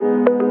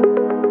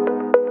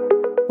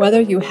Whether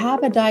you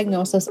have a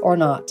diagnosis or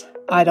not,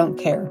 I don't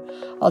care.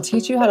 I'll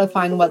teach you how to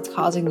find what's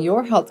causing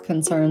your health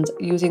concerns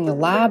using the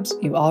labs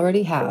you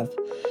already have.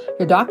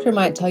 Your doctor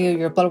might tell you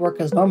your blood work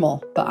is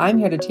normal, but I'm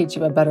here to teach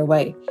you a better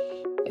way.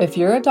 If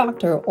you're a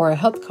doctor or a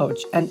health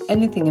coach and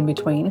anything in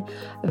between,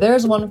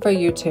 there's one for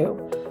you too.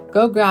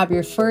 Go grab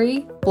your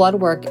free blood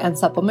work and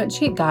supplement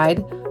cheat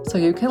guide so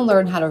you can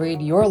learn how to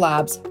read your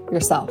labs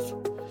yourself.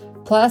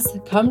 Plus,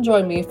 come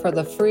join me for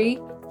the free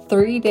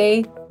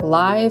 3-day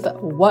live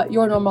What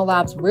Your Normal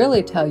Labs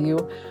Really Tell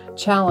You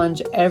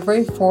challenge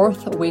every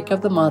 4th week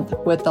of the month,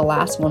 with the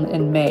last one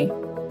in May.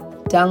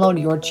 Download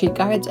your cheat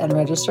guides and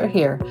register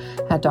here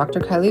at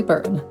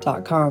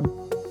drkylieburton.com.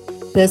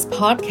 This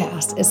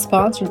podcast is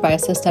sponsored by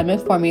Systemic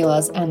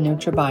Formulas and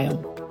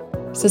Nutribiome.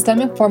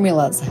 Systemic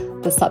Formulas,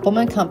 the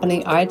supplement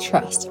company I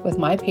trust with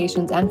my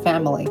patients and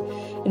family.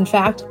 In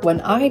fact,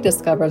 when I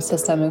discovered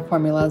Systemic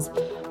Formulas,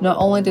 not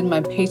only did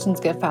my patients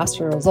get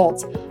faster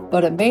results,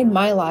 but it made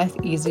my life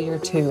easier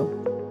too.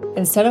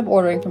 Instead of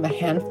ordering from a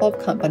handful of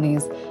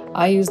companies,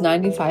 I use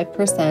 95%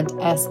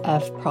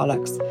 SF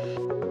products.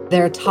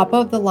 They're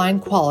top-of-the-line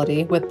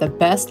quality with the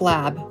best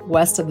lab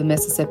west of the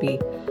Mississippi.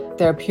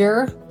 They're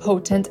pure,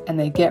 potent, and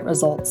they get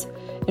results.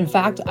 In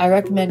fact, I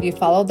recommend you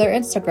follow their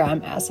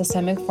Instagram at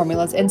Systemic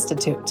Formulas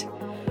Institute.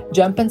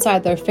 Jump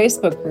inside their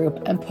Facebook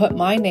group and put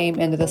my name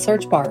into the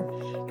search bar.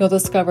 You'll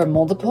discover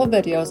multiple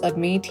videos of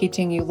me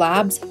teaching you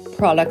labs,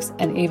 products,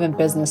 and even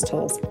business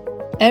tools.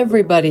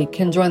 Everybody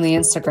can join the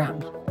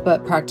Instagram,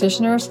 but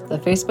practitioners, the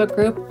Facebook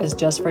group is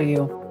just for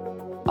you.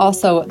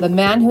 Also, the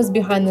man who's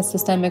behind the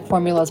Systemic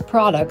Formulas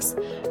products,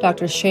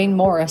 Dr. Shane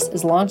Morris,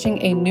 is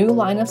launching a new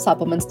line of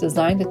supplements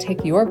designed to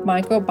take your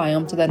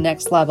microbiome to the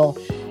next level.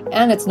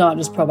 And it's not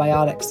just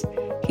probiotics.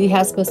 He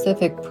has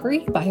specific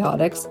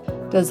prebiotics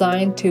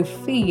designed to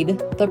feed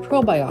the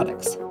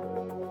probiotics.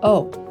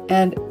 Oh,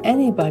 and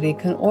anybody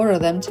can order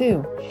them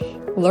too.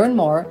 Learn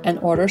more and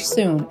order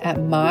soon at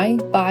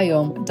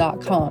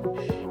mybiome.com.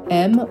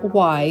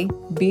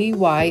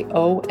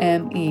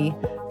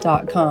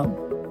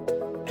 mybyome.com.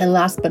 And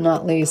last but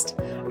not least,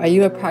 are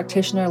you a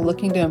practitioner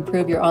looking to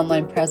improve your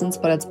online presence,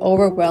 but it's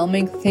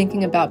overwhelming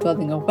thinking about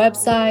building a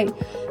website,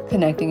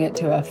 connecting it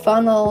to a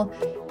funnel,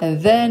 and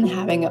then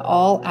having it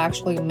all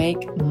actually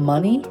make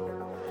money?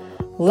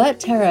 Let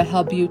Tara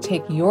help you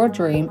take your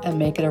dream and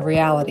make it a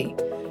reality.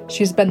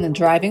 She's been the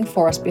driving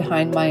force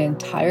behind my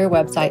entire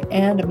website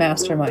and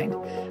mastermind,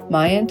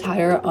 my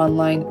entire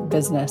online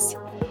business.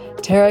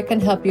 Tara can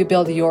help you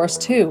build yours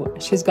too.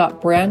 She's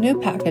got brand new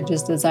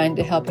packages designed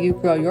to help you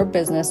grow your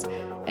business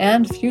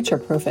and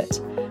future-proof it.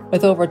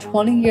 With over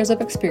 20 years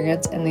of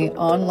experience in the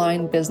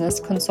online business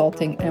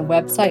consulting and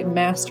website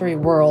mastery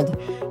world,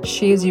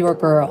 she's your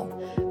girl.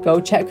 Go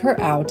check her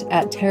out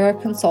at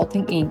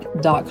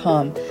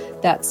TerraConsultingInc.com.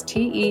 That's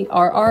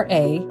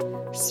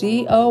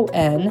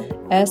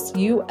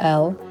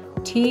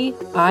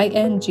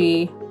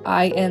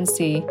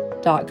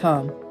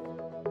TerraConsultingInc.com.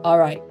 All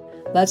right,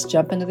 let's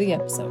jump into the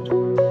episode.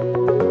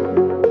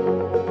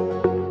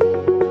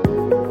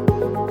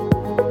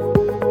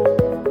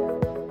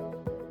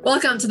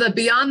 Welcome to the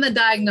Beyond the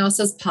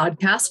Diagnosis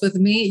podcast with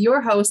me,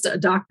 your host,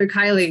 Dr.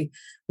 Kylie.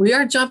 We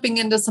are jumping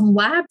into some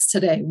labs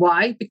today.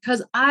 Why?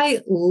 Because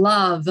I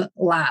love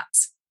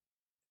labs.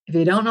 If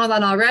you don't know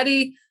that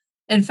already,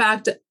 in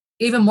fact,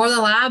 even more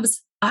than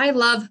labs, I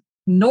love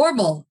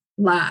normal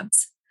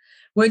labs.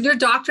 When your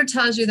doctor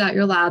tells you that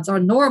your labs are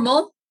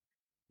normal,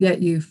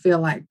 yet you feel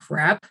like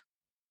crap,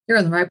 you're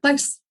in the right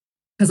place,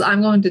 because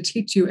I'm going to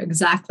teach you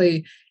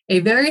exactly a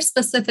very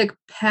specific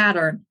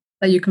pattern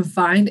that you can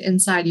find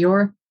inside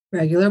your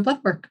regular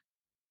blood work.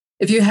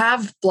 If you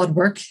have blood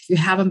work, if you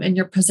have them in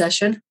your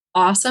possession,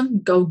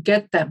 awesome, go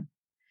get them.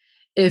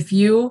 If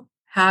you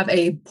have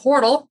a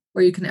portal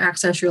where you can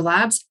access your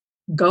labs,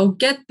 go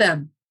get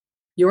them.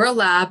 Your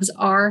labs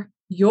are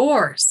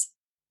yours.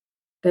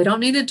 They don't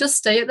need to just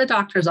stay at the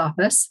doctor's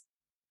office.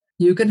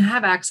 You can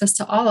have access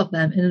to all of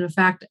them. And in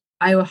fact,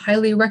 I would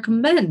highly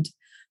recommend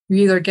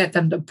you either get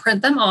them to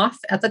print them off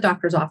at the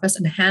doctor's office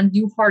and hand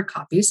you hard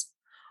copies,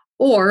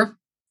 or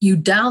you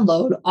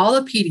download all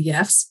the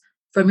PDFs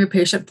from your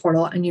patient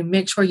portal and you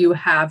make sure you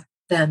have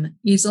them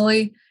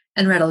easily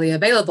and readily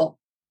available.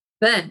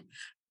 Then,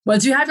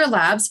 once you have your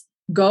labs,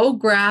 go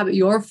grab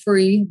your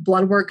free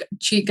blood work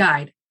cheat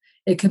guide.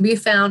 It can be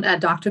found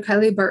at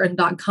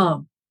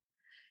drkylieburton.com.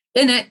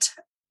 In it,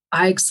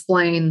 I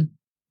explain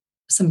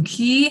some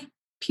key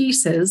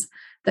pieces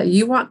that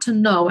you want to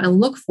know and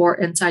look for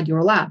inside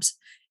your labs.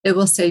 It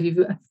will save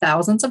you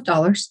thousands of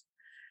dollars,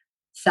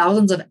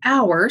 thousands of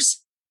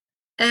hours,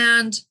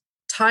 and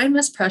time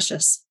is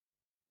precious.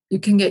 You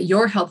can get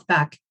your health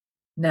back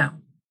now.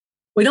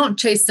 We don't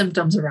chase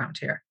symptoms around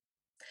here.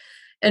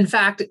 In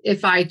fact,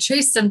 if I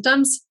chase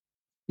symptoms,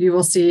 you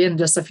will see in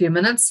just a few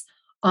minutes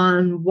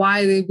on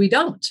why we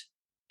don't.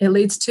 It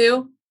leads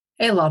to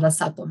a lot of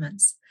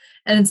supplements.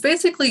 And it's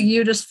basically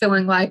you just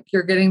feeling like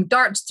you're getting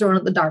darts thrown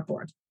at the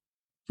dartboard.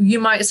 You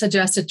might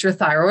suggest it's your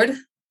thyroid.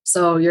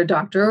 So your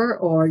doctor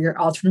or your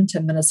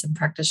alternative medicine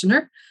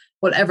practitioner,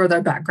 whatever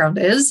their background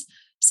is,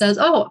 says,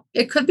 oh,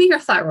 it could be your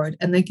thyroid,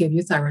 and they give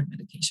you thyroid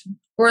medication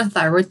or a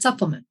thyroid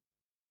supplement.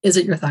 Is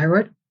it your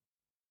thyroid?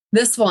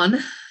 This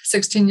one,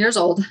 16 years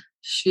old,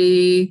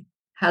 she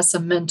has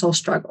some mental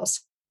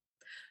struggles.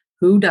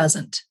 Who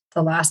doesn't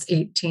the last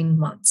 18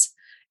 months?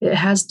 It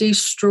has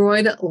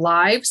destroyed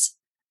lives,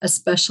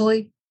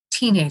 especially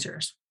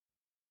teenagers.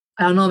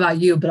 I don't know about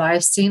you, but I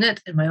have seen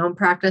it in my own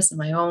practice, in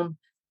my own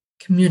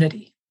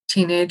community.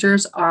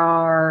 Teenagers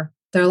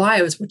their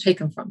lives were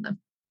taken from them.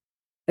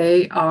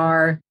 They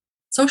are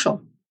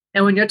social.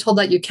 And when you're told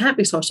that you can't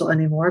be social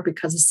anymore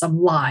because of some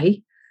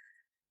lie,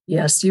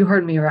 yes, you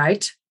heard me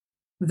right,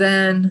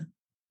 then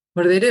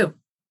what do?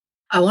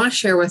 I want to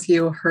share with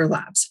you her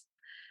labs.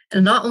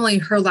 And not only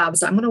her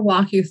labs, I'm going to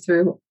walk you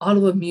through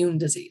autoimmune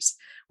disease.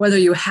 Whether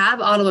you have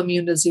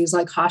autoimmune disease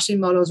like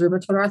Hashimoto's,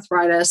 rheumatoid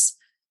arthritis,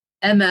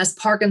 MS,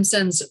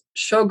 Parkinson's,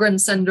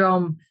 Sjogren's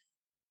syndrome,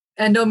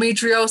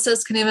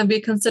 endometriosis can even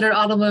be considered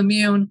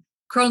autoimmune,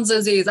 Crohn's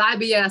disease,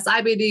 IBS,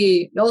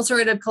 IBD,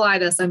 ulcerative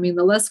colitis. I mean,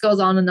 the list goes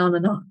on and on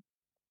and on.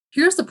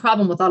 Here's the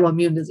problem with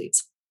autoimmune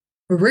disease.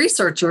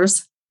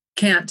 Researchers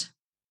can't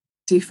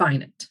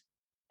define it.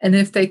 And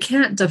if they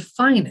can't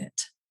define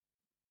it,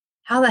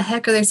 how the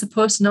heck are they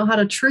supposed to know how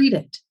to treat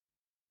it?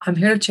 I'm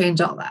here to change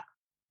all that.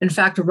 In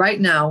fact, right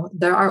now,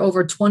 there are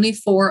over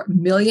 24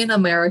 million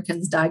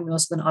Americans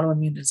diagnosed with an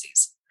autoimmune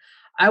disease.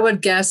 I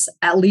would guess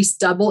at least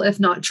double, if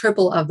not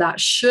triple, of that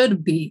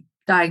should be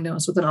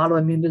diagnosed with an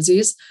autoimmune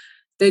disease.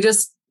 They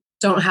just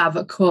don't have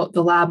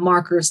the lab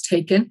markers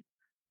taken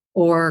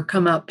or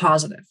come out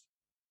positive.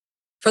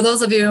 For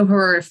those of you who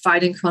are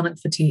fighting chronic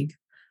fatigue,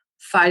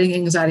 fighting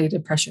anxiety,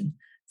 depression,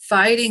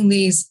 fighting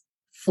these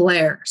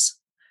flares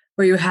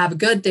where you have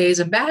good days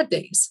and bad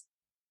days,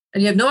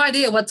 and you have no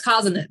idea what's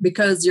causing it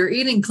because you're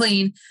eating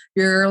clean,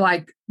 you're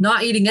like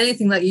not eating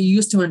anything that you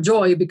used to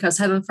enjoy because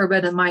heaven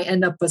forbid it might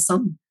end up with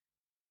some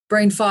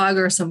brain fog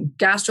or some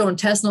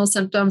gastrointestinal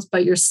symptoms,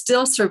 but you're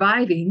still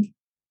surviving.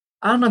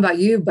 I don't know about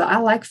you, but I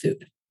like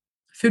food.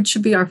 Food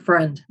should be our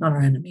friend, not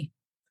our enemy.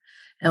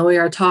 And we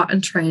are taught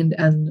and trained,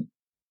 and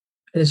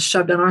it is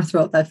shoved down our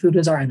throat that food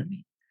is our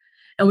enemy.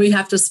 And we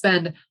have to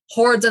spend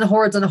hordes and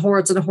hordes and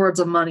hordes and hordes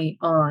of money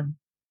on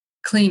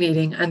clean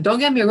eating. And don't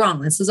get me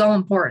wrong, this is all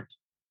important.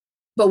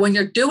 But when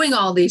you're doing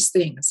all these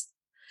things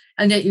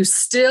and yet you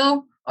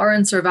still are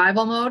in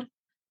survival mode,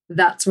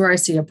 that's where I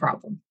see a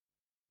problem.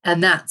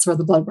 And that's where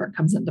the blood work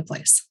comes into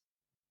place.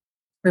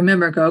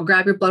 Remember, go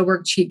grab your blood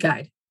work cheat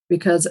guide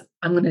because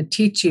I'm going to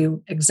teach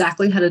you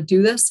exactly how to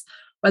do this,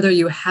 whether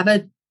you have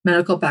a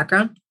medical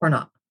background or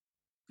not.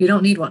 You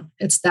don't need one.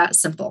 It's that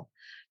simple.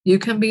 You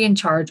can be in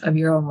charge of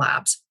your own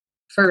labs.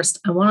 First,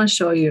 I want to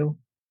show you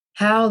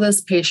how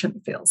this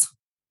patient feels.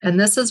 And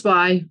this is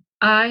why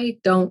I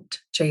don't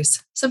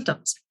chase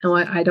symptoms and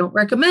why I don't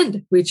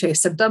recommend we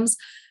chase symptoms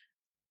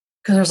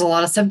because there's a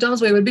lot of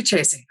symptoms we would be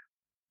chasing.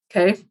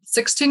 Okay.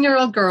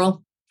 16-year-old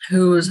girl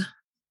who's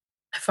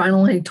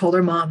finally told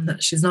her mom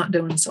that she's not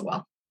doing so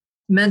well.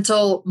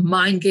 Mental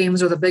mind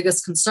games are the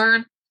biggest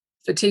concern.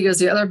 Fatigue is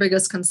the other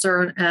biggest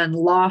concern, and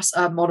loss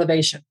of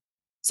motivation.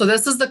 So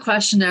this is the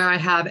questionnaire I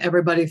have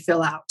everybody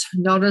fill out.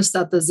 Notice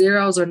that the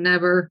zeros are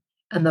never,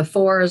 and the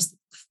 4 is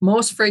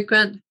most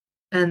frequent,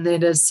 and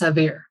it is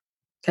severe.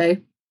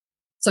 Okay.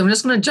 So I'm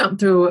just going to jump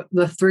through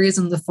the 3s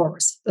and the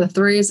 4s. The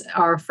 3s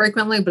are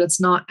frequently, but it's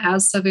not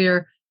as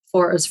severe.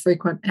 4 is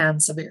frequent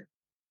and severe.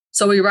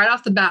 So right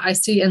off the bat, I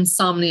see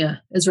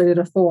insomnia is rated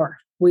a 4.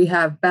 We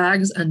have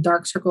bags and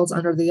dark circles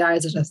under the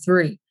eyes at a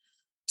 3.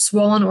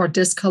 Swollen or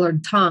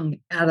discolored tongue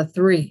at a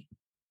 3.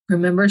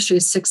 Remember,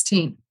 she's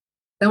 16.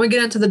 Then we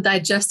get into the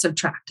digestive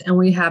tract and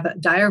we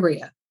have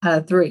diarrhea at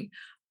a 3.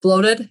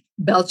 Bloated,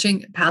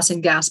 belching,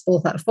 passing gas,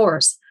 both at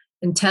 4s.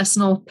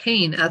 Intestinal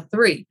pain at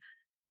 3.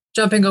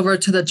 Jumping over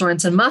to the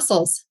joints and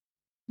muscles,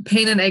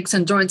 pain and aches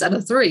and joints at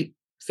a 3.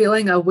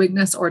 Feeling of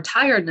weakness or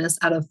tiredness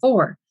at a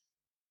 4.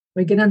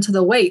 We get into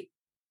the weight,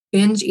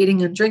 binge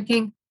eating and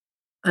drinking.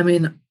 I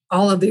mean,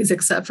 all of these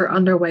except for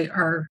underweight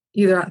are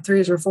either at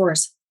 3s or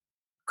 4s.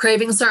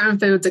 Craving certain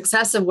foods,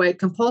 excessive weight,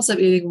 compulsive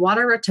eating,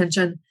 water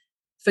retention,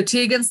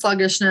 fatigue and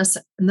sluggishness,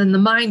 and then the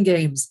mind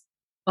games.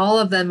 All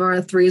of them are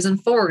at 3s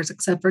and 4s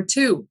except for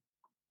 2.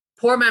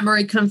 Poor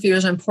memory,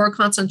 confusion, poor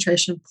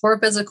concentration, poor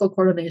physical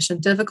coordination,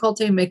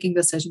 difficulty in making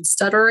decisions,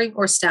 stuttering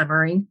or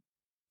stammering.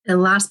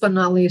 And last but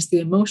not least, the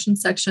emotion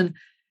section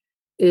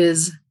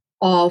is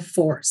all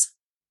 4s.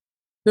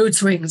 Mood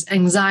swings,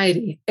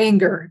 anxiety,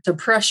 anger,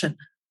 depression,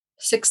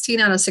 16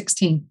 out of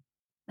 16.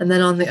 And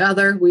then on the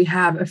other, we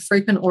have a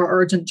frequent or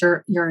urgent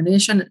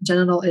urination,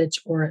 genital itch,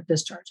 or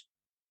discharge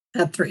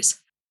at 3s.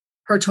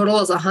 Her total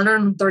is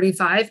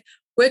 135,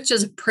 which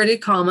is pretty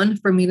common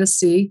for me to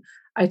see.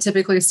 I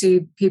typically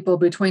see people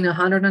between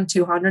 100 and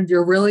 200.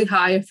 You're really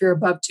high if you're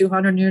above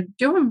 200. You're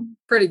doing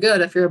pretty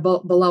good if you're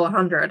below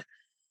 100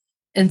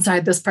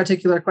 inside this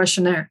particular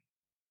questionnaire.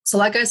 So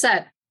like I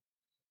said,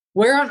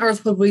 where on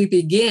earth would we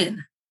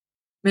begin?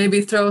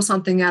 Maybe throw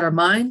something at her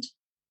mind.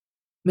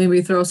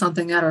 Maybe throw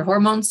something at her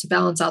hormones to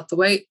balance out the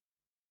weight.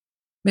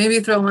 Maybe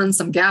throw in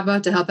some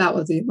GABA to help out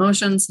with the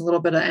emotions, a little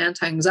bit of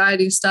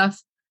anti-anxiety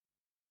stuff.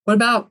 What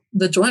about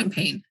the joint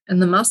pain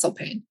and the muscle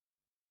pain?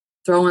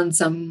 Throw in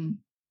some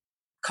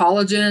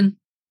collagen,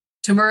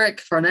 turmeric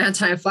for an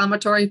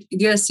anti-inflammatory. Do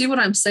you guys see what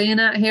I'm saying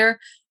at here?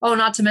 Oh,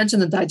 not to mention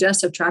the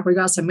digestive tract. We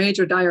got some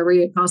major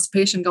diarrhea,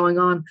 constipation going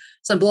on,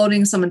 some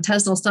bloating, some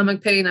intestinal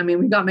stomach pain. I mean,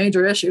 we got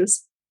major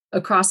issues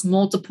across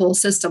multiple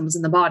systems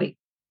in the body.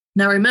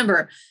 Now,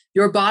 remember,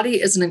 your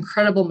body is an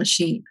incredible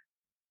machine.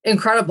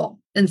 Incredible.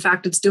 In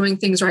fact, it's doing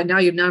things right now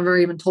you've never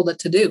even told it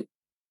to do,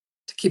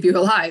 to keep you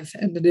alive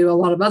and to do a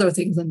lot of other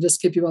things than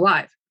just keep you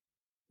alive.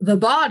 The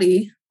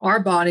body, our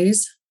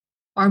bodies,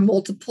 are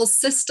multiple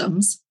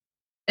systems,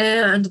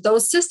 and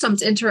those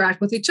systems interact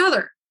with each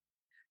other.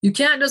 You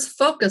can't just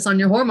focus on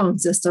your hormone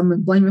system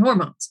and blame your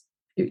hormones.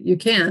 You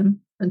can,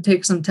 and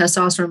take some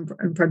testosterone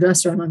and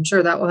progesterone. I'm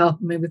sure that will help.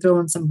 Maybe throw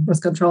in some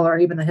birth control or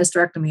even a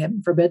hysterectomy,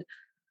 heaven forbid.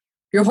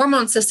 Your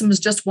hormone system is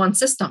just one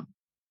system.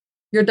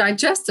 Your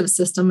digestive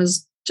system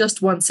is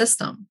just one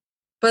system,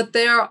 but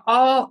they are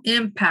all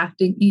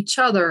impacting each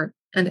other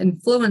and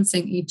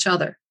influencing each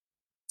other.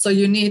 So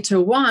you need to,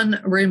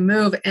 one,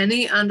 remove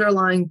any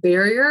underlying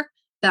barrier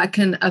that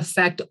can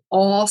affect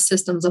all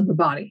systems of the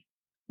body.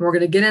 We're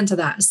going to get into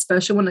that,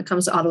 especially when it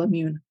comes to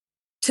autoimmune.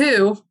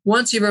 Two,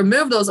 once you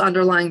remove those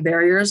underlying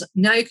barriers,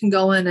 now you can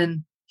go in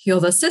and heal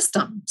the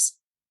systems.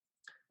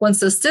 Once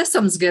the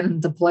systems get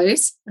into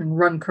place and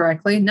run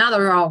correctly, now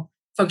they're all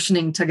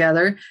functioning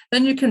together,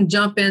 then you can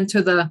jump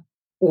into the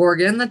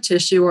organ, the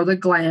tissue, or the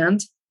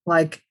gland,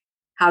 like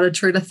how to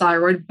treat a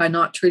thyroid by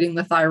not treating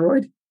the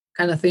thyroid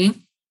kind of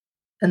thing.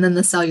 And then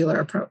the cellular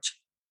approach.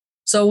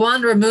 So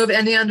one, remove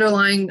any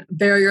underlying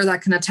barrier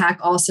that can attack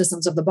all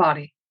systems of the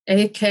body,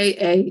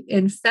 AKA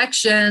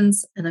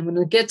infections. And I'm going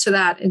to get to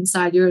that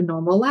inside your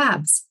normal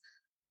labs.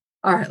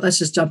 All right, let's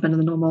just jump into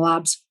the normal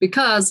labs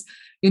because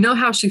you know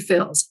how she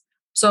feels.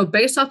 So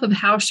based off of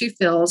how she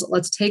feels,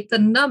 let's take the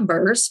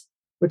numbers,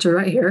 which are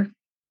right here,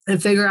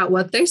 and figure out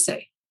what they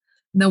say.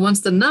 And then once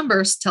the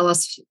numbers tell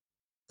us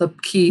the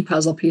key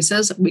puzzle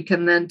pieces, we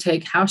can then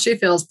take how she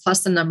feels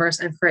plus the numbers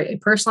and create a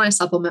personalized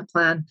supplement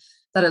plan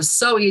that is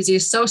so easy,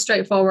 so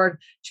straightforward.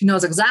 She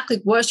knows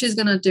exactly what she's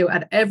going to do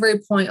at every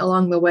point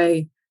along the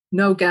way.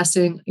 No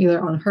guessing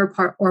either on her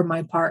part or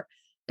my part.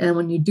 And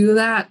when you do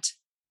that,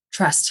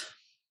 trust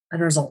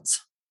and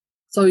results.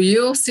 So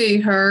you'll see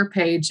her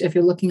page if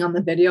you're looking on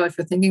the video. If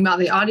you're thinking about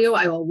the audio,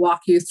 I will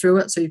walk you through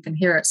it so you can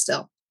hear it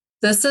still.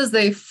 This is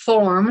the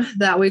form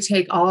that we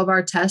take all of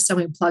our tests and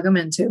we plug them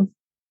into,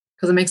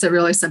 because it makes it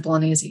really simple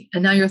and easy.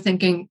 And now you're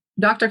thinking,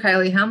 Dr.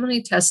 Kylie, how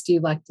many tests do you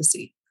like to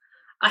see?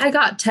 I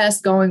got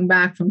tests going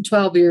back from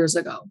 12 years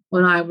ago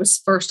when I was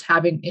first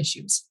having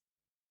issues.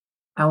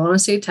 I want to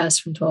see tests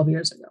from 12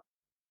 years ago.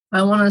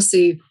 I want to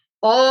see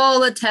all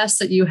the tests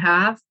that you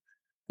have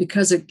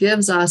because it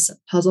gives us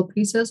puzzle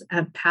pieces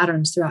and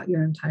patterns throughout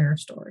your entire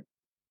story.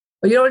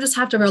 But you don't just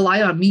have to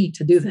rely on me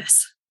to do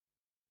this.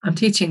 I'm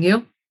teaching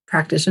you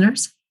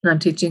practitioners and I'm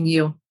teaching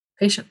you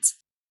patients.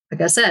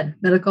 Like I said,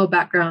 medical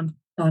background,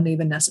 not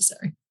even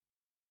necessary.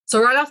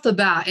 So right off the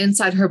bat,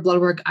 inside her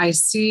blood work, I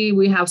see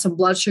we have some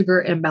blood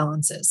sugar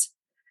imbalances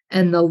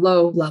and the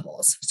low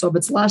levels. So if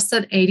it's less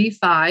than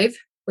 85,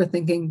 we're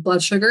thinking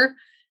blood sugar.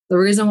 The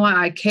reason why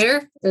I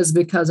care is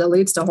because it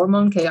leads to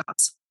hormone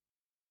chaos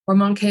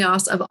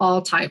of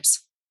all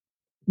types.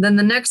 Then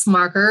the next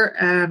marker,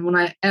 and when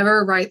I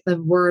ever write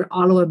the word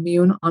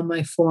autoimmune on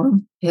my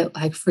form, it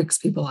like freaks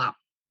people out.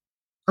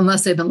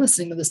 Unless they've been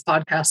listening to this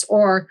podcast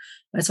or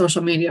my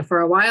social media for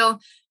a while.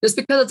 Just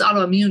because it's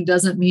autoimmune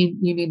doesn't mean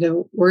you need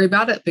to worry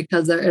about it,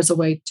 because there is a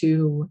way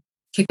to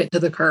kick it to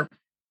the curb.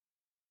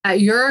 At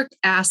uric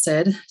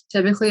acid,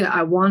 typically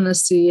I want to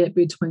see it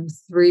between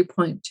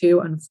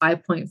 3.2 and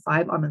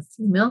 5.5 on a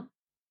female.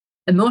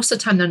 And most of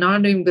the time, they're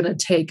not even going to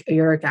take a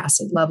uric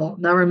acid level.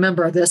 Now,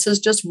 remember, this is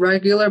just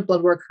regular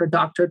blood work her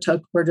doctor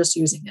took. We're just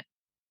using it.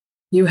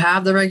 You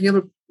have the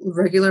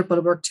regular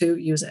blood work to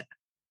use it.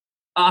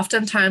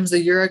 Oftentimes, the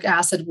uric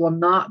acid will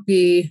not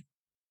be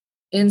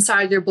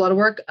inside your blood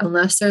work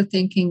unless they're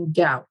thinking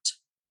gout,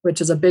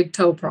 which is a big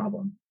toe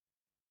problem.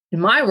 In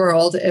my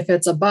world, if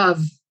it's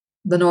above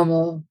the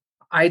normal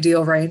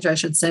ideal range, I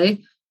should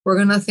say, we're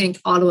going to think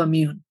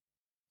autoimmune.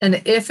 And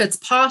if it's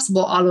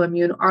possible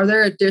autoimmune, are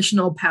there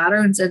additional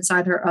patterns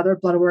inside her other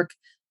blood work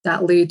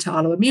that lead to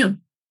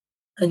autoimmune?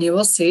 And you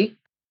will see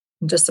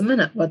in just a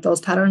minute what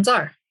those patterns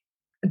are.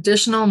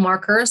 Additional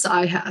markers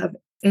I have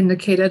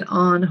indicated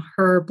on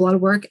her blood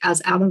work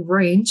as out of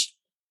range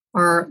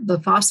are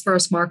the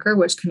phosphorus marker,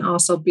 which can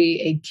also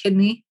be a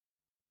kidney.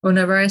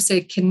 Whenever I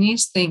say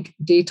kidneys, think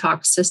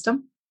detox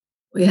system.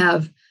 We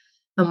have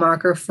a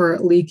marker for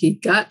leaky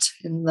gut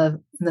in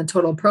the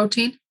total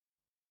protein.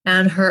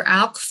 And her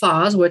ALK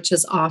phos, which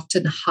is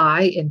often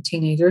high in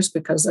teenagers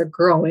because they're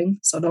growing,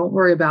 so don't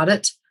worry about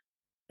it.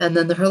 And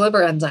then her liver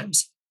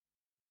enzymes.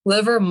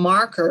 Liver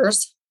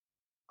markers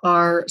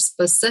are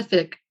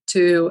specific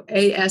to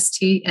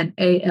AST and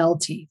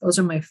ALT. Those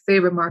are my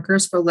favorite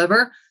markers for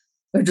liver.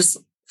 They're just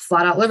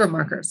flat out liver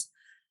markers.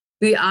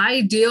 The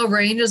ideal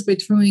range is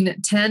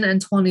between 10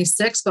 and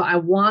 26, but I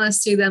want to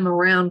see them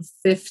around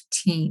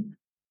 15.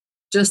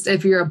 Just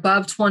if you're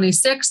above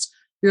 26,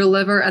 your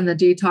liver and the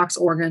detox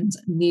organs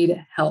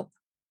need help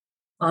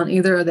on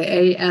either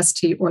the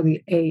AST or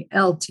the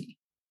ALT.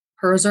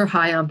 Hers are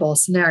high on both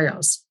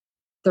scenarios,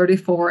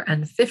 34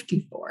 and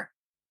 54.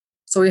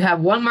 So we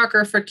have one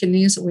marker for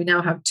kidneys. We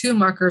now have two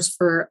markers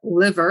for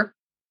liver.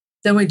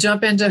 Then we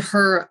jump into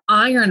her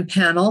iron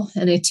panel,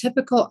 and a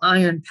typical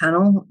iron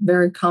panel,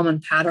 very common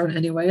pattern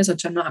anyways,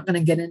 which I'm not going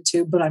to get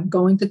into, but I'm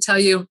going to tell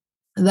you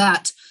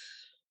that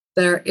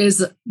there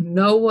is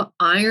no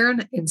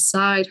iron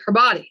inside her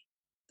body.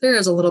 There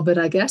is a little bit,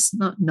 I guess,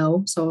 not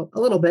no, so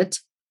a little bit.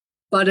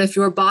 But if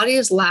your body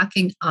is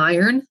lacking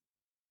iron,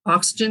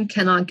 oxygen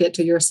cannot get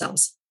to your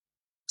cells.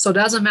 So it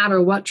doesn't matter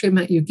what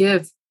treatment you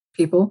give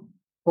people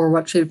or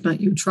what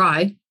treatment you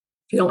try.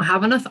 If you don't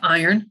have enough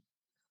iron,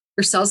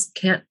 your cells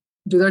can't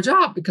do their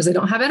job because they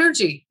don't have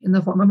energy in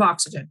the form of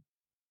oxygen.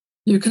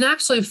 You can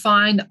actually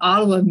find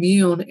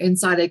autoimmune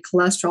inside a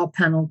cholesterol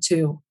panel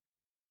too.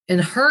 In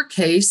her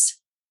case,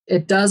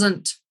 it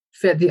doesn't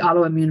fit the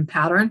autoimmune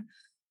pattern,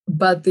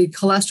 but the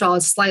cholesterol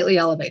is slightly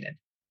elevated.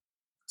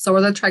 So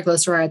are the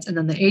triglycerides, and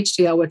then the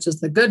HDL, which is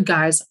the good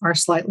guys, are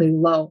slightly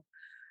low.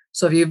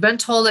 So if you've been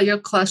told that your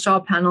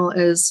cholesterol panel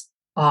is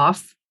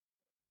off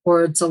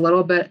or it's a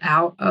little bit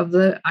out of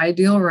the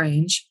ideal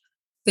range,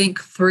 think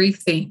three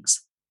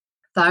things.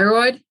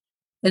 Thyroid,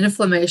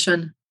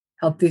 inflammation,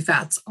 healthy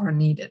fats are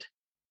needed.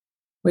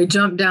 We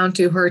jump down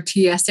to her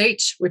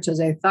TSH, which is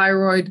a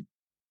thyroid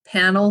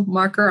panel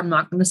marker. I'm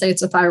not going to say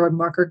it's a thyroid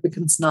marker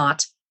because it's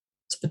not.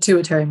 It's a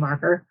pituitary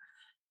marker.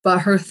 But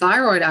her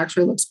thyroid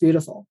actually looks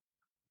beautiful.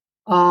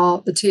 All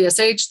the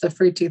TSH, the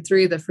free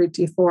T3, the free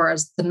T4,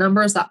 as the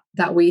numbers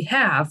that we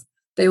have,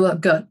 they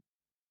look good.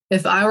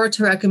 If I were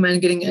to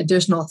recommend getting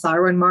additional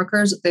thyroid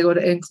markers, they would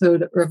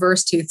include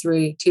reverse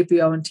T3,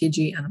 TPO, and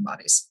TG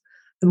antibodies.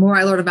 The more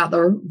I learn about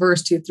the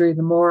reverse T3,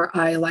 the more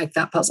I like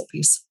that puzzle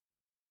piece.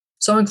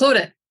 So include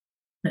it.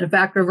 In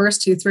fact, reverse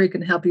T3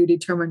 can help you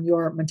determine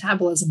your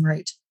metabolism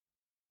rate.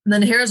 And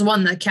then here's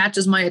one that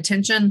catches my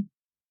attention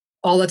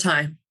all the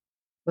time.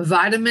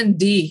 Vitamin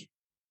D.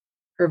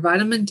 Her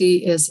vitamin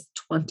D is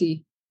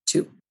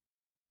 22.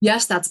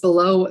 Yes, that's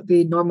below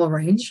the normal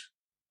range.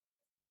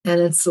 And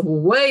it's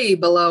way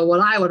below what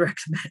I would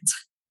recommend.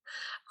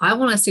 I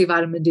want to see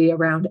vitamin D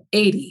around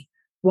 80.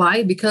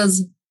 Why?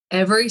 Because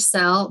every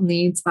cell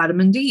needs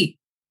vitamin D.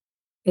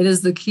 It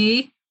is the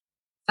key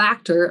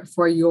factor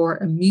for your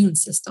immune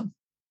system.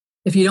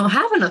 If you don't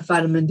have enough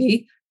vitamin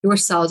D, your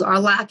cells are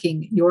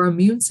lacking. Your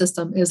immune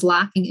system is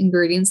lacking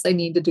ingredients they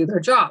need to do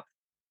their job.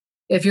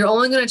 If you're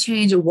only going to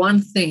change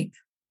one thing,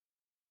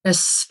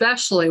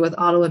 especially with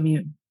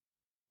autoimmune,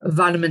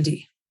 vitamin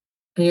D,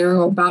 and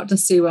you're about to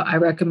see what I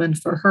recommend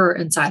for her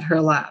inside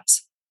her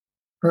labs,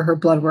 or her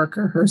blood work,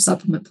 or her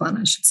supplement plan,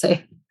 I should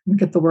say.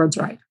 Get the words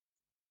right.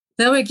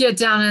 Then we get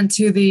down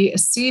into the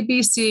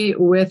CBC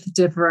with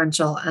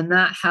differential, and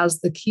that has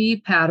the key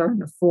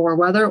pattern for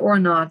whether or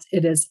not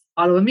it is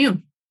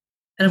autoimmune.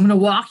 And I'm going to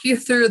walk you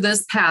through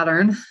this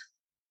pattern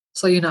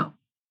so you know.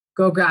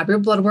 Go grab your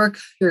blood work.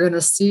 You're going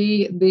to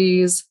see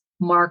these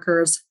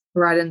markers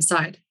right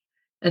inside.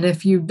 And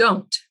if you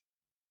don't,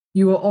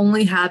 you will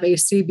only have a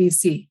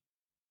CBC.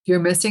 You're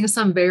missing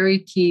some very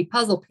key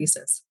puzzle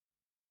pieces.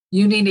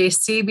 You need a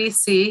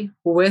CBC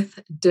with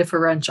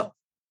differential.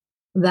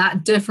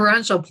 That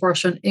differential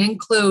portion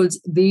includes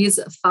these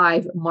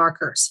 5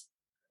 markers: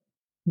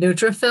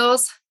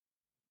 neutrophils,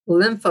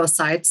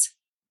 lymphocytes,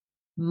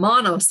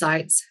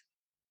 monocytes,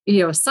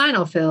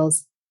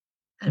 eosinophils,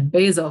 and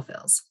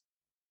basophils.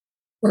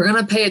 We're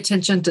going to pay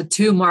attention to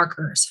 2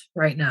 markers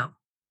right now,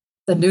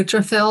 the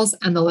neutrophils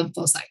and the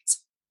lymphocytes.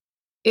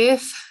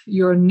 If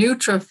your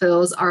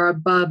neutrophils are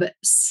above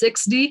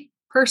 60%,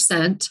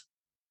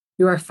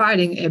 you are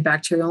fighting a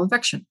bacterial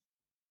infection.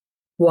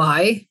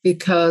 Why?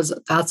 Because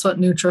that's what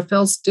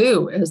neutrophils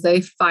do, is they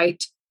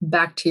fight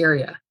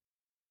bacteria.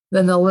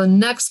 Then the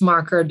next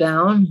marker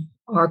down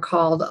are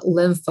called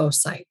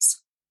lymphocytes.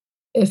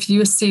 If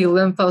you see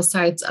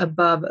lymphocytes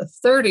above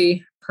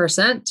 30%,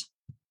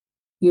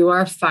 you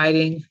are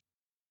fighting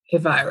a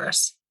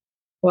virus.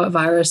 What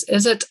virus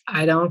is it?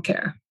 I don't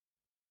care.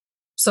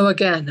 So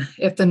again,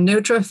 if the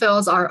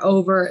neutrophils are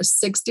over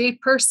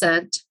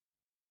 60%,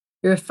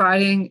 you're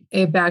fighting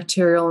a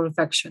bacterial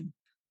infection,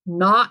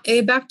 not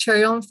a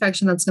bacterial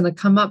infection that's going to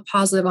come up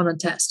positive on a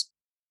test.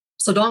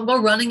 So don't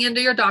go running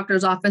into your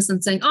doctor's office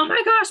and saying, oh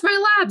my gosh,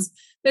 my labs,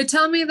 they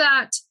tell me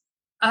that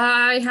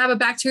I have a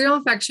bacterial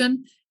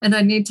infection and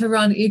I need to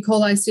run E.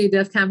 coli, C.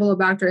 diff,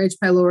 Campylobacter, H.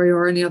 pylori,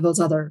 or any of those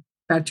other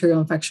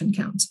bacterial infection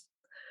counts,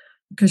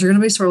 because you're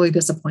going to be sorely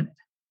disappointed.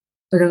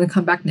 They're going to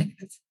come back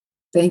negative.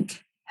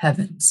 Thank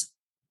heavens.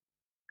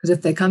 Because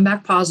if they come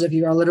back positive,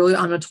 you are literally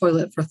on a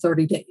toilet for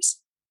 30 days.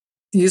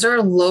 These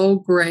are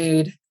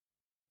low-grade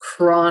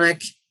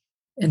chronic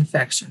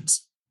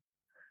infections.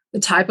 The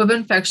type of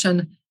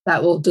infection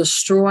that will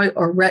destroy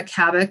or wreak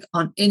havoc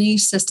on any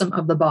system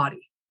of the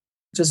body.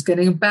 Just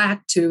getting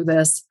back to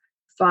this,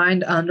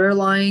 find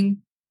underlying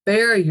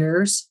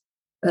barriers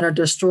that are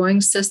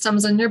destroying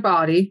systems in your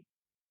body,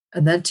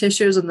 and then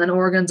tissues, and then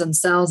organs and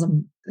cells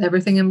and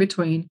everything in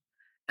between,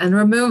 and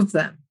remove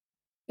them.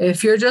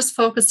 If you're just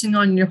focusing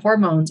on your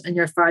hormones and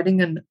you're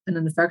fighting an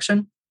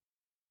infection,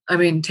 I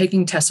mean,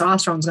 taking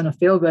testosterone is going to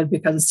feel good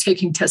because it's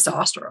taking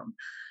testosterone,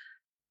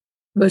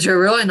 but you're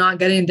really not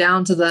getting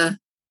down to the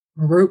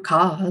root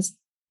cause.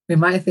 We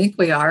might think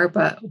we are,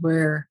 but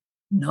we're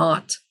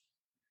not.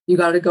 You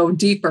got to go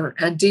deeper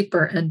and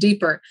deeper and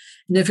deeper.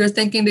 And if you're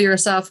thinking to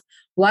yourself,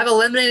 well, I've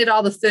eliminated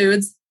all the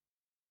foods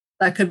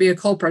that could be a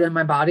culprit in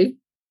my body.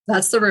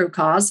 That's the root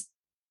cause.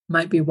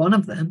 Might be one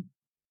of them.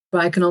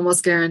 But I can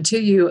almost guarantee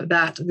you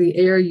that the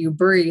air you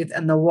breathe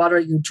and the water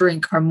you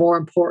drink are more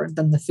important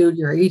than the food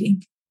you're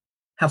eating.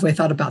 Have we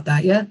thought about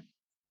that yet?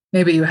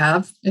 Maybe you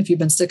have, if you've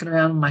been sticking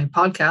around my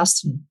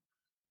podcast and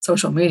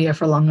social media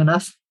for long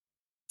enough.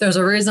 There's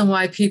a reason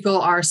why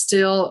people are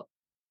still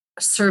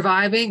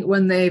surviving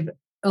when they've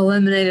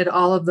eliminated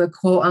all of the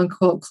quote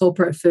unquote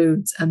culprit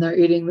foods and they're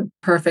eating the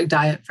perfect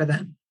diet for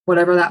them,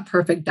 whatever that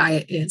perfect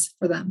diet is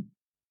for them.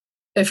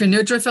 If your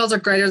neutrophils are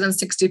greater than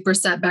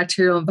 60%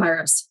 bacterial and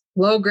virus,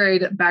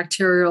 low-grade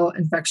bacterial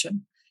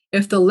infection.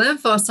 If the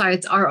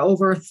lymphocytes are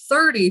over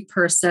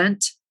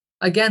 30%,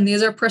 again,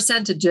 these are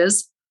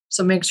percentages,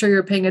 so make sure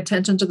you're paying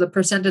attention to the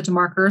percentage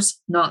markers,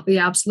 not the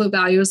absolute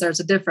values. There's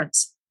a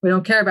difference. We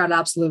don't care about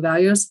absolute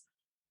values.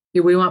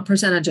 We want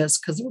percentages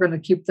because we're going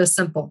to keep this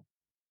simple.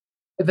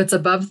 If it's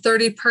above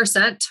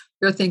 30%,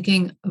 you're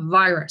thinking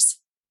virus.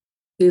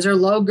 These are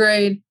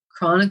low-grade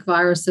chronic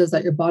viruses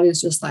that your body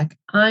is just like,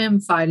 I am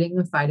fighting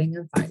and fighting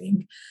and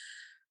fighting.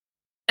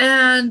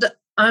 And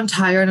I'm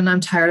tired and I'm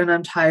tired and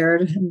I'm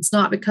tired. And it's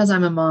not because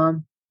I'm a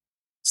mom.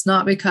 It's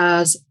not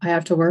because I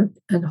have to work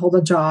and hold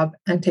a job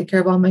and take care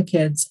of all my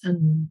kids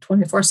and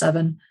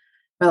 24/7.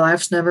 My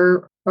life's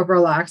never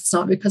relaxed. It's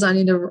not because I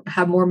need to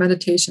have more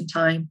meditation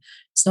time.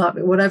 It's not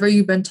whatever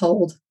you've been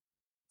told.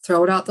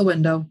 Throw it out the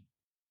window.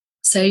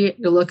 Say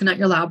you're looking at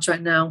your labs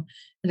right now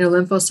and your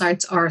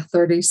lymphocytes are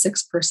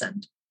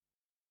 36%.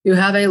 You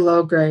have a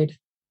low-grade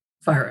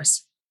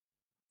virus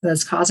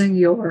that's causing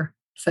your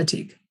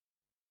fatigue.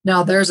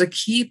 Now, there's a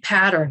key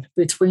pattern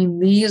between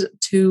these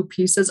two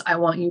pieces I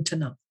want you to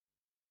know.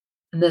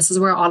 And this is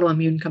where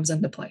autoimmune comes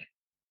into play.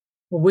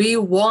 We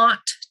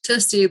want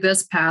to see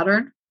this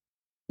pattern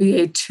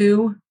be a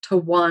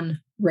 2-to-1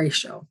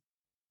 ratio.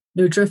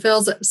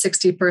 Neutrophils,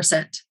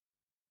 60%.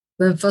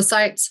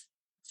 Lymphocytes,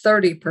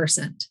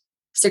 30%.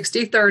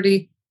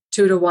 60-30,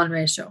 2-to-1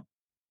 ratio.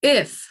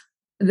 If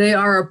they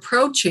are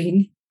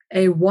approaching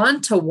a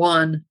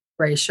 1-to-1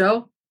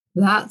 ratio,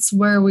 that's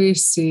where we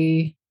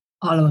see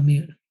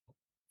autoimmune.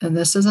 And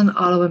this is an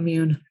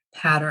autoimmune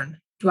pattern.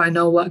 Do I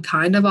know what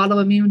kind of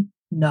autoimmune?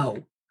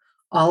 No.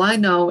 All I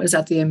know is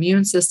that the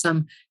immune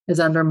system is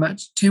under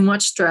too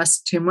much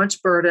stress, too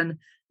much burden,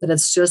 that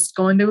it's just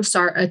going to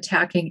start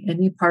attacking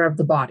any part of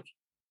the body.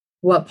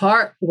 What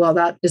part? Well,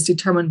 that is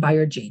determined by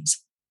your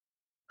genes.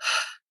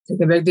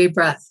 Take a big deep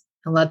breath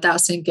and let that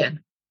sink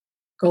in.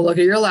 Go look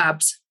at your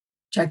labs.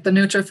 Check the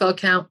neutrophil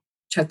count.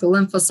 Check the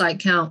lymphocyte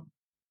count.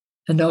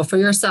 And know for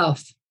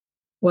yourself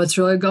what's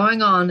really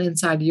going on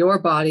inside your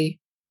body,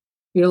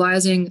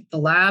 utilizing the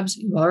labs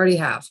you already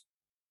have.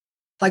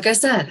 Like I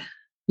said,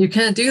 you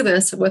can't do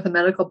this with a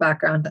medical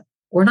background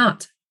or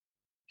not.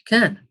 You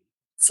can.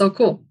 So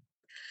cool.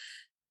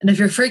 And if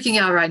you're freaking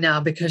out right now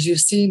because you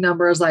see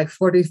numbers like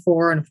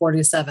 44 and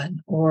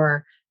 47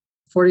 or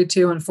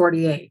 42 and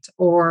 48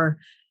 or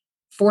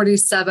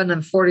 47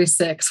 and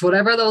 46,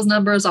 whatever those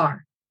numbers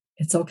are,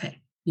 it's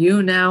okay.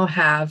 You now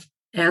have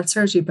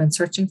answers you've been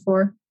searching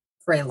for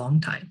a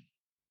long time.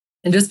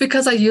 And just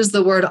because I use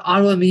the word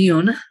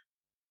autoimmune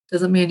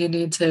doesn't mean you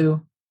need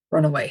to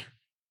run away.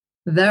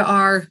 There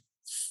are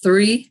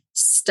 3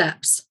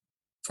 steps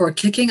for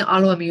kicking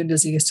autoimmune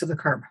disease to the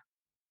curb.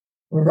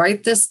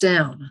 Write this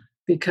down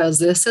because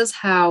this is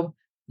how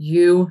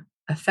you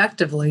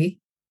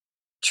effectively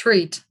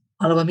treat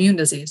autoimmune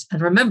disease.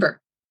 And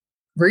remember,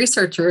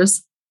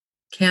 researchers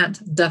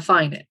can't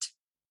define it.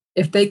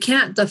 If they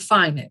can't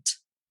define it,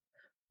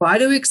 why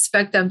do we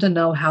expect them to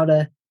know how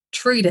to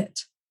treat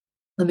it?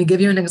 Let me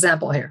give you an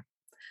example here.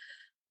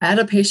 I had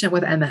a patient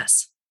with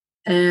MS,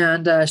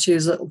 and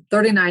she's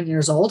 39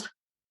 years old.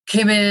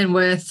 When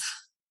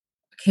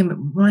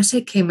I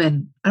say came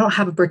in, I don't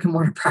have a brick and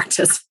mortar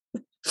practice.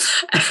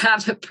 I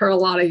have it for a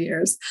lot of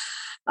years.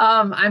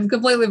 I'm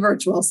completely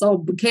virtual.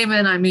 So came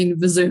in, I mean,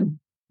 Zoom,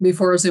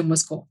 before Zoom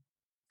was cool.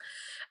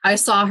 I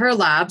saw her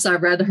labs. I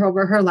read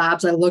over her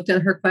labs. I looked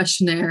at her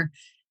questionnaire,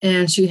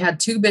 and she had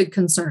 2 big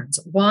concerns.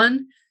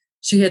 One,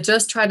 she had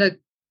just tried to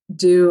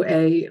do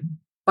a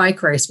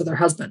bike race with her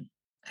husband.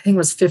 I think it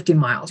was 50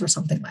 miles or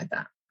something like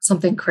that.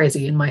 Something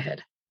crazy in my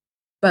head.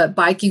 But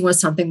biking was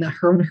something that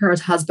her and her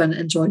husband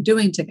enjoyed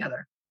doing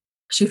together.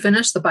 She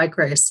finished the bike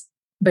race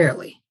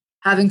barely,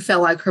 having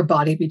felt like her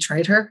body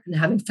betrayed her and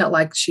having felt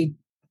like she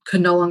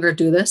could no longer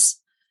do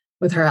this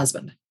with her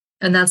husband.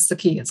 And that's the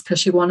key. It's because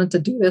she wanted to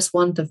do this,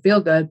 1, to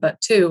feel good, but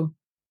 2,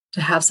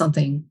 to have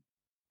something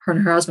her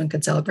and her husband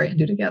could celebrate and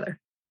do together.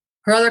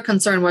 Her other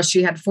concern was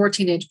she had 4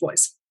 teenage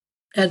boys.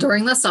 And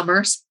during the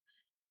summers,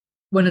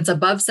 when it's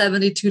above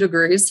 72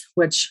 degrees,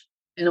 which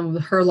in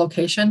her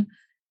location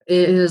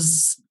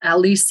is at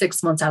least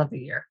 6 months out of the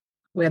year.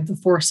 We have the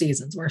 4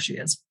 seasons where she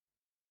is.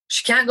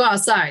 She can't go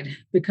outside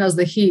because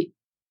the heat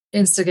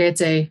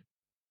instigates a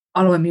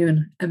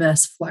autoimmune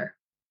MS flare.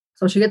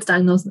 So she gets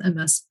diagnosed with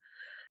MS.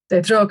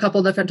 They throw a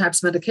couple different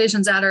types of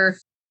medications at her.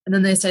 And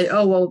then they say,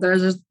 oh, well,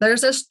 there's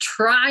this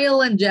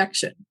trial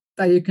injection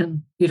that you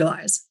can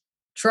utilize.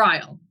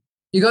 Trial.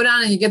 You go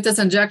down and you get this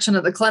injection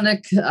at the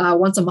clinic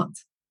once a month.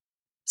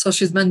 So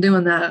she's been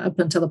doing that up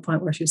until the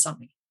point where she saw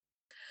me.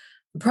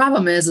 The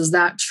problem is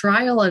that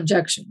trial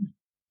injection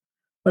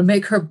would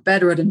make her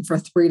bedridden for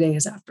 3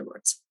 days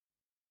afterwards.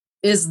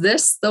 Is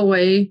this the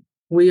way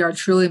we are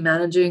truly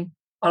managing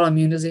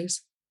autoimmune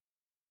disease?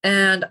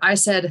 And I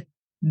said,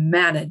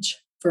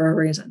 manage for a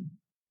reason.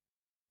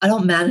 I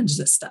don't manage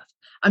this stuff.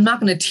 I'm not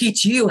going to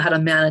teach you how to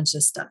manage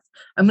this stuff.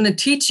 I'm going to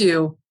teach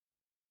you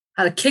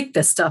how to kick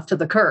this stuff to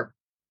the curb,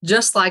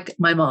 just like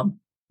my mom,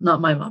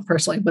 not my mom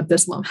personally, but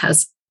this mom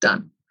has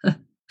done.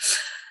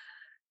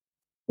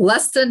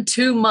 Less than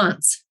 2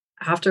 months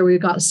after we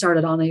got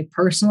started on a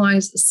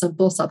personalized,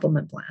 simple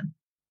supplement plan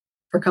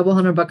for a couple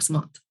 $100 a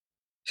month,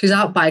 she's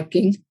out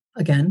biking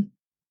again,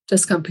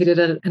 just competed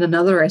in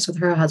another race with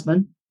her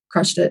husband,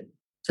 crushed it,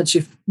 said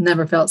she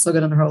never felt so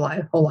good in her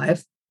whole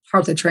life,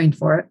 hardly trained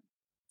for it.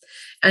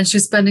 And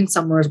she's spending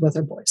summers with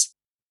her boys,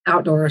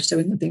 outdoors,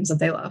 doing the things that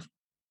they love.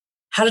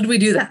 How did we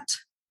do that?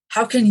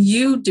 How can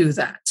you do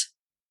that?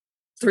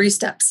 3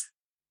 steps.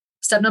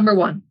 Step number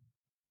 1,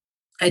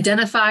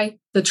 identify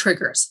the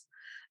triggers.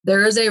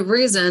 There is a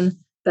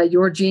reason that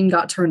your gene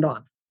got turned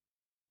on,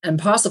 and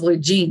possibly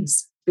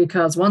genes,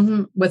 because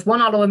with one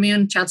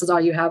autoimmune, chances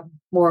are you have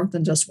more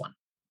than just one.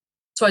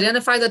 So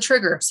identify the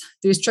triggers.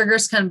 These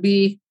triggers can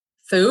be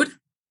food,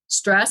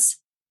 stress,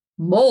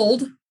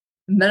 mold,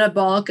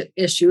 metabolic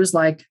issues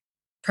like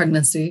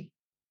pregnancy,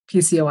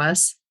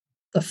 PCOS,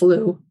 the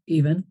flu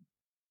even,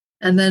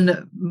 and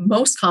then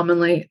most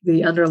commonly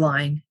the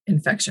underlying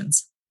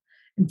infections.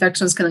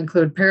 Infections can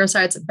include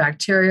parasites,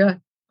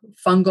 bacteria,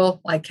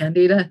 fungal like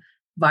Candida,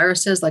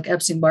 viruses like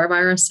Epstein-Barr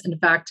virus. In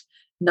fact,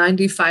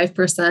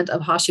 95%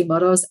 of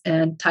Hashimoto's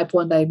and type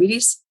 1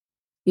 diabetes,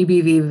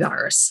 EBV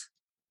virus,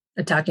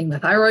 attacking the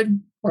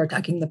thyroid or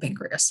attacking the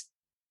pancreas.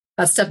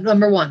 That's step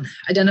number 1,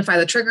 identify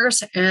the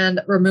triggers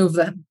and remove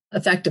them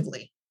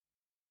effectively.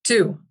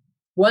 2,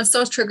 once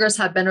those triggers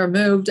have been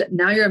removed,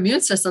 now your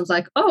immune system's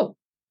like, oh,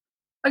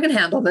 I can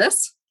handle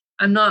this.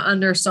 I'm not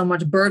under so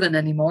much burden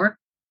anymore.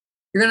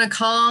 You're going to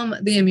calm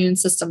the immune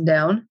system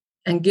down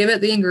and give it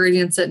the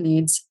ingredients it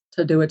needs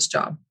to do its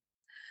job.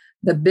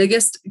 The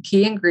biggest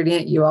key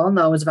ingredient you all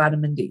know is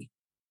vitamin D.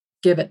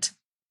 Give it,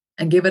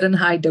 and give it in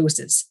high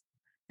doses.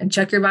 And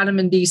check your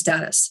vitamin D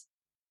status.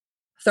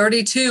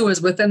 32 is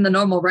within the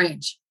normal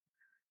range,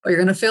 but you're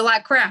going to feel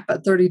like crap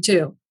at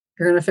 32.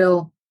 You're going to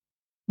feel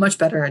much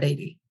better at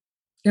 80.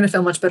 You're going to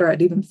feel much better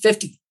at even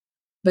 50,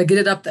 but get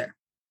it up there.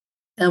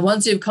 And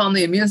once you've calmed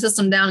the immune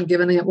system down and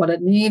given it what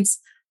it needs,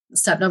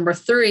 step number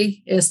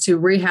 3 is to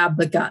rehab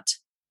the gut.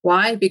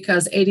 Why?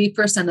 Because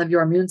 80% of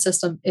your immune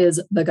system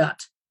is the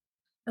gut.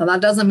 Now,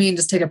 that doesn't mean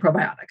just take a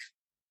probiotic.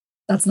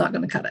 That's not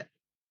going to cut it.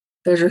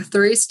 There's your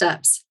 3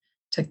 steps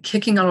to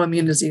kicking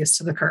autoimmune disease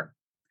to the curb.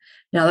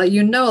 Now that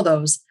you know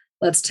those,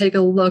 let's take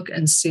a look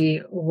and see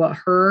what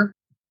our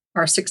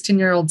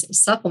 16-year-old's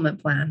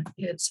supplement plan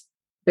is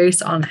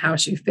based on how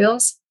she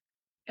feels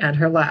and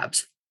her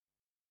labs.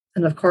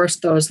 And of course,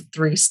 those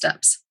 3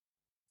 steps.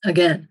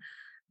 Again,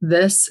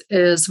 this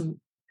is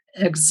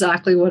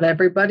exactly what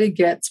everybody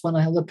gets when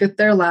I look at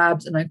their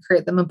labs and I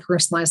create them a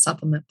personalized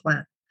supplement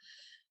plan.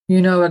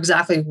 You know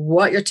exactly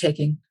what you're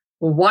taking,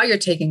 why you're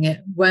taking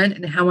it, when,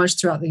 and how much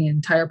throughout the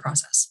entire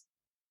process.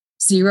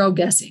 0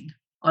 guessing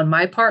on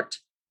my part,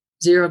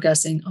 0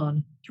 guessing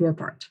on your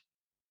part.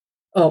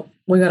 Oh,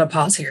 we got to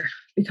pause here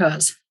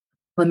because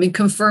let me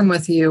confirm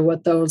with you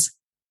what those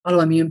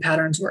autoimmune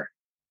patterns were.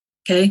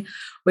 Okay,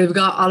 we've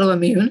got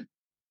autoimmune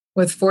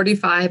with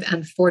 45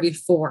 and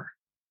 44.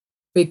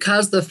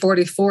 Because the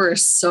 44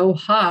 is so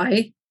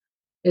high,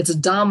 it's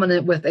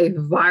dominant with a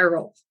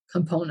viral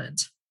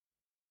component.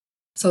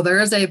 So there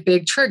is a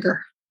big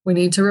trigger. We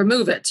need to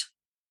remove it.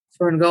 So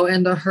we're going to go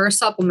into her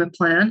supplement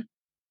plan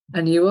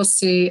and you will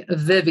see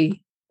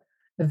Vivi.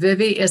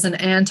 Vivi is an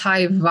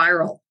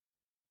antiviral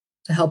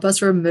to help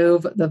us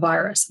remove the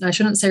virus. And I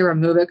shouldn't say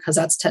remove it because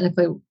that's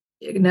technically,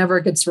 it never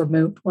gets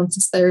removed. Once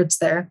it's there, it's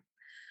there.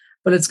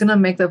 But it's going to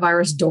make the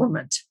virus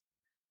dormant.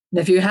 And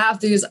if you have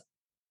these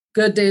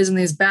good days and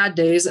these bad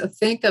days,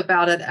 think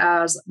about it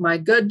as my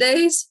good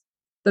days,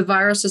 the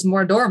virus is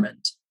more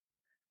dormant.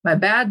 My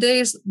bad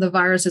days, the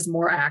virus is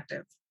more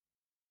active.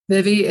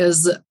 Vivi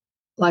is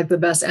like the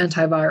best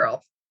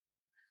antiviral.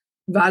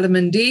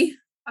 Vitamin D,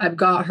 I've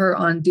got her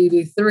on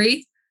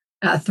DV3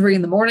 at 3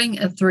 in the morning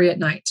and 3 at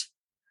night.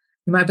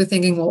 You might be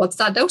thinking, well, what's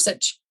that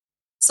dosage?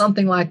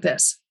 Something like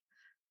this.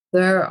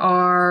 There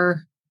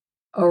are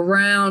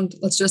around,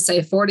 let's just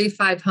say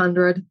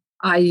 4,500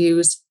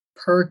 IUs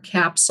per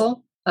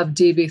capsule of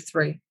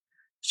DV3.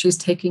 She's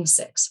taking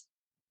 6.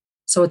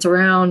 So it's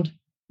around,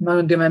 I'm not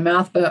going to do my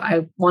math, but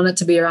I want it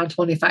to be around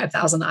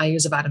 25,000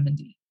 IUs of vitamin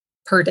D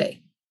per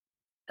day.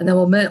 And then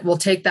we'll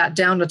take that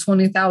down to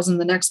 20,000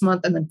 the next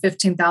month, and then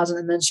 15,000.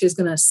 And then she's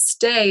going to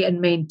stay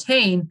and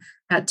maintain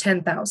at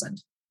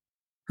 10,000.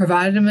 Her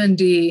vitamin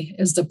D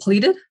is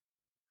depleted.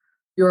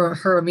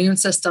 Her immune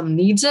system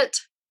needs it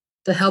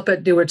to help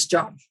it do its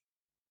job.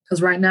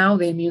 Because right now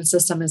the immune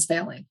system is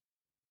failing.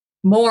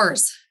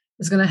 Moors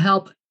is going to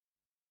help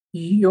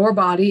your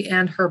body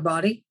and her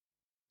body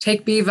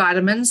take B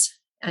vitamins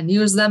and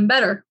use them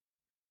better.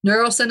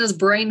 Neurosyn is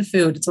brain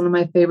food. It's one of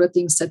my favorite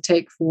things to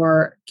take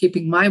for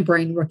keeping my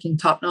brain working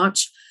top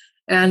notch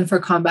and for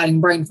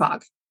combating brain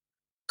fog.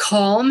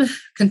 Calm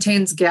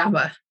contains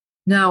GABA.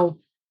 Now,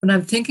 when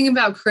I'm thinking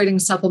about creating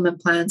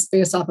supplement plans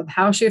based off of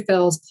how she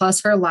feels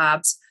plus her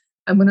labs,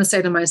 I'm going to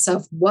say to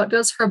myself, what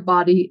does her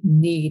body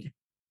need?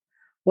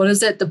 What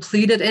is it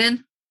depleted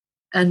in?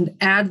 And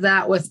add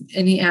that with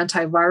any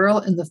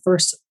antiviral in the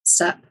first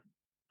step.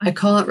 I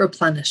call it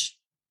replenish.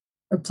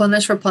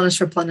 Replenish, replenish,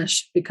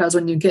 replenish. Because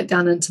when you get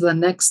down into the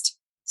next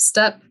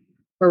step,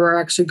 where we're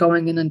actually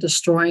going in and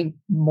destroying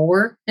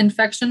more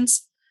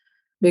infections,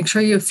 make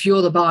sure you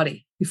fuel the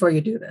body before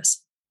you do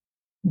this.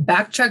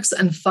 Bactrex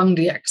and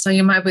Fungi-X. Now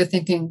you might be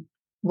thinking,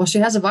 well, she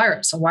has a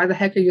virus, so why the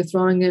heck are you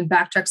throwing in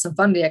Bactrex and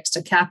Fungi-X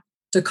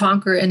to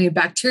conquer any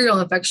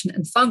bacterial infection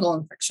and fungal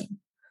infection?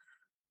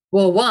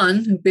 Well,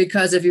 one,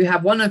 because if you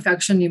have one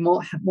infection, you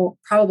will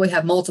probably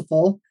have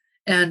multiple.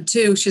 And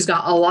two, she's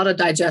got a lot of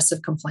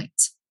digestive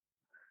complaints.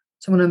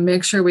 So I'm going to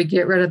make sure we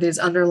get rid of these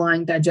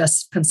underlying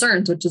digestive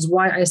concerns, which is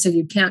why I say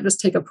you can't just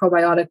take a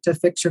probiotic to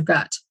fix your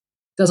gut.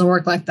 It doesn't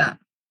work like that.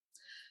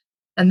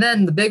 And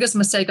then the biggest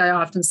mistake I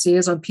often see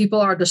is when people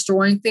are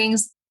destroying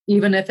things,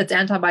 even if it's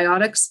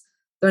antibiotics,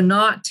 they're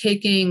not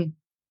taking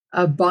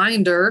a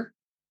binder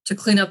to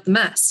clean up the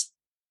mess.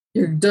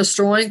 You're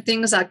destroying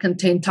things that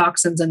contain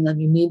toxins in them.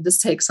 You need to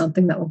take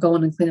something that will go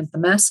in and clean up the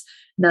mess.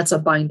 And that's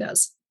what Bind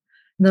does.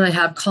 And then I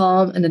have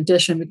Calm in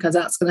addition, because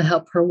that's going to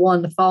help her,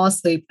 1, to fall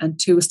asleep, and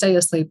 2, stay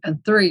asleep,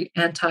 and 3,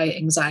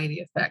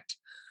 anti-anxiety effect.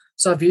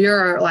 So if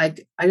you're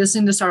like, I just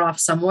need to start off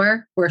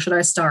somewhere, where should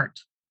I start?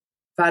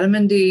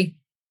 Vitamin D.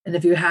 And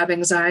if you have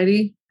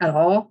anxiety at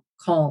all,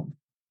 Calm.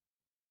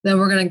 Then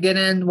we're going to get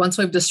in, once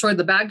we've destroyed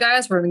the bad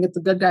guys, we're going to get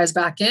the good guys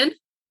back in.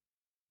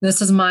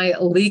 This is my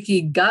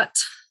leaky gut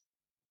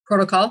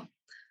protocol,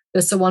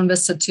 Vista 1,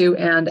 Vista 2,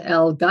 and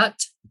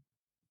L-Gut.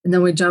 And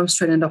then we jump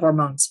straight into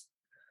hormones.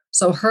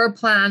 So her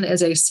plan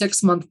is a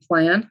 6-month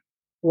plan.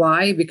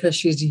 Why? Because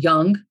she's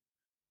young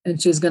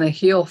and she's going to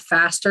heal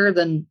faster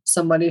than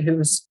somebody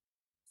who's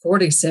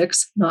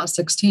 46, not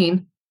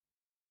 16.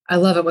 I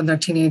love it when they're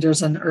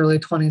teenagers and early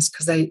 20s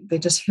because they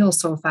just heal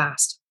so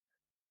fast.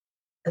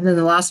 And then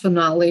the last but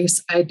not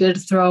least, I did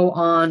throw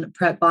on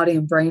Prep Body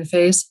and Brain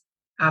Phase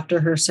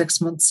after her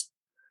 6 months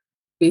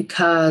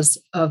because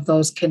of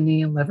those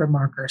kidney and liver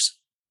markers.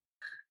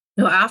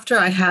 Now, after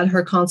I had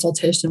her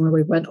consultation where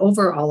we went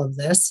over all of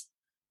this,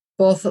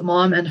 both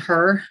mom and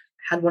her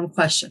had one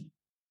question.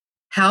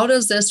 How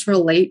does this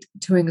relate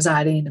to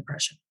anxiety and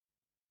depression?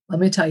 Let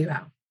me tell you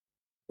how.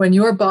 When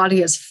your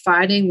body is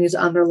fighting these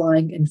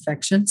underlying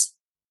infections,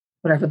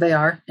 whatever they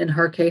are, in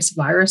her case,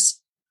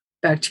 virus,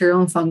 bacterial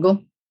and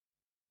fungal,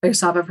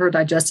 based off of her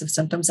digestive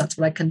symptoms, that's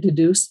what I can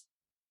deduce.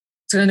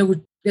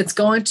 It's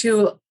going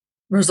to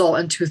result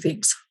in 2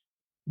 things.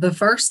 The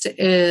first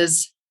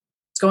is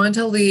it's going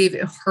to leave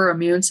her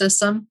immune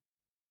system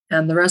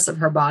and the rest of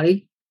her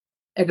body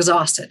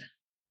exhausted,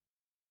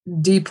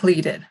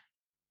 depleted,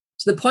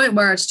 to the point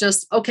where it's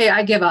just, okay,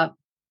 I give up.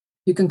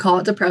 You can call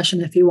it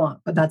depression if you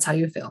want, but that's how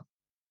you feel.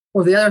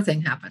 Or the other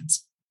thing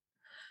happens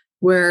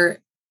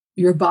where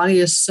your body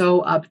is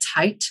so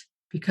uptight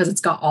because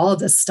it's got all of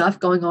this stuff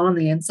going on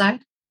the inside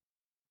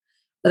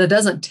that it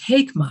doesn't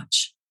take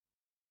much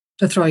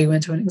to throw you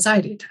into an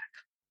anxiety attack.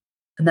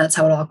 And that's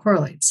how it all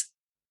correlates.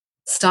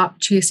 Stop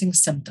chasing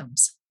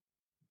symptoms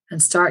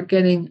and start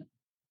getting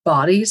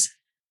bodies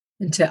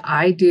into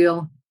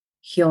ideal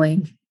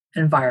healing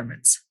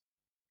environments.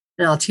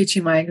 And I'll teach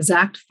you my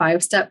exact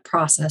 5-step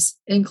process,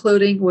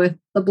 including with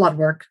the blood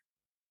work,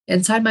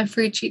 inside my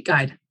free cheat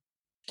guide.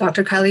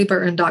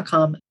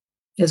 drkylieburton.com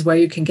is where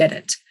you can get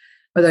it,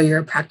 whether you're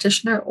a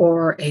practitioner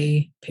or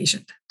a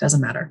patient,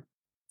 doesn't matter.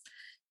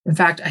 In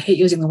fact, I hate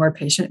using the word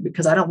patient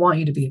because I don't want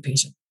you to be a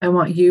patient. I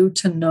want you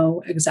to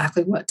know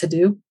exactly what to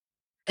do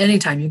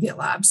anytime you get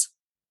labs.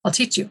 I'll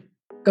teach you.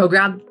 Go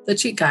grab the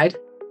cheat guide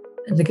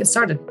and to get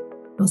started.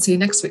 I'll see you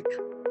next week.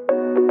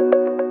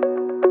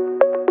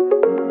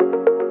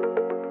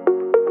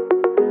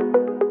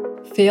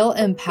 Feel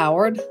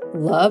empowered?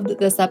 Loved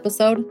this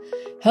episode?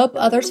 Help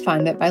others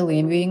find it by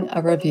leaving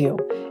a review.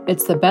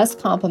 It's the best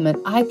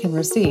compliment I can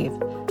receive.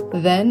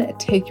 Then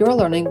take your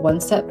learning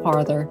one step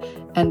farther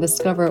and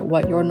discover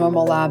what your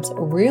normal labs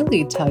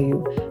really tell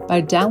you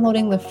by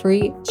downloading the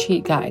free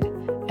cheat guide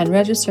and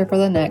register for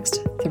the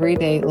next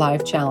 3-day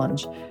live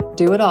challenge.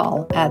 Do it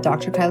all at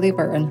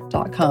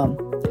drkylieburton.com.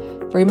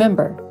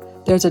 Remember,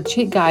 there's a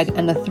cheat guide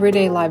and a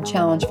 3-day live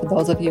challenge for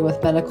those of you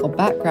with medical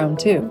background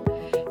too.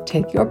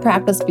 Take your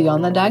practice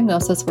beyond the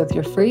diagnosis with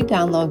your free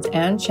downloads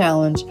and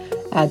challenge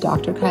at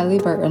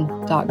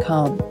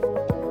drkylieburton.com.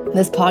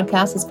 This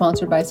podcast is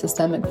sponsored by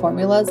Systemic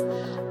Formulas,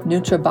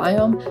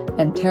 Nutribiome,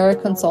 and Terra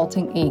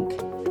Consulting,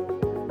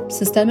 Inc.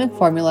 Systemic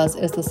Formulas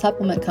is the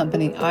supplement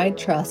company I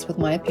trust with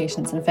my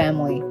patients and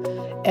family.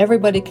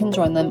 Everybody can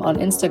join them on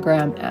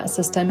Instagram at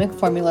Systemic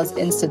Formulas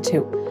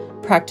Institute.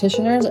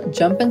 Practitioners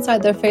jump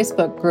inside their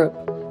Facebook group.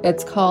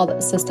 It's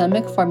called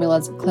Systemic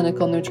Formulas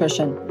Clinical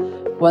Nutrition.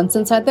 Once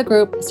inside the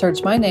group,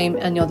 search my name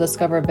and you'll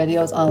discover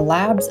videos on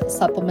labs,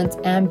 supplements,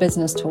 and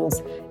business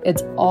tools.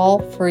 It's all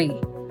free.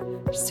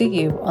 See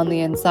you on the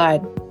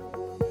inside.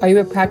 Are you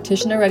a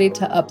practitioner ready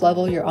to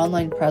uplevel your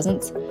online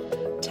presence?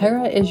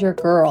 Tara is your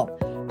girl.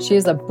 She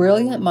is a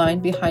brilliant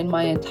mind behind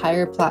my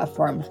entire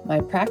platform, my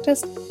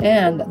practice,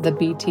 and the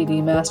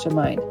BTD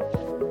Mastermind.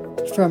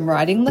 From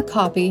writing the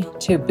copy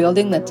to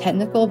building the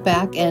technical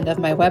back end of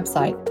my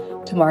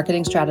website to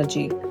marketing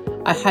strategy,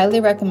 I highly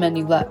recommend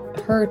you let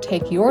her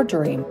take your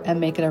dream and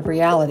make it a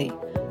reality,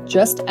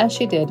 just as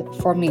she did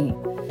for me.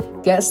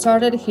 Get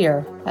started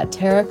here at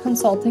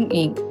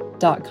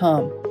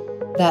terraconsultinginc.com.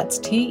 That's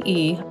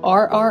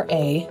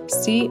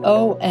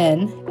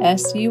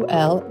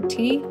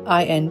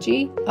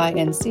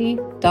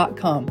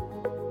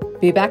TerraConsultinginc.com.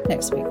 Be back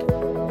next week.